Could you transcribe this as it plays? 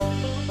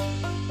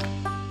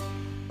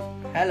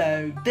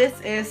Hello,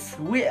 this is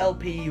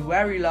WLP,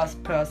 Very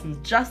Lost Persons,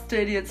 Just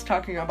Idiots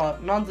Talking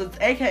About Nonsense,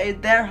 aka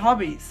their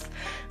hobbies.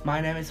 My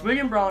name is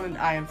William Brown and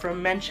I am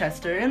from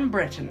Manchester in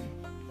Britain.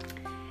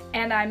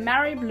 And I'm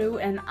Mary Blue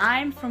and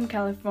I'm from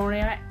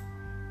California,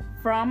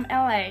 from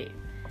LA.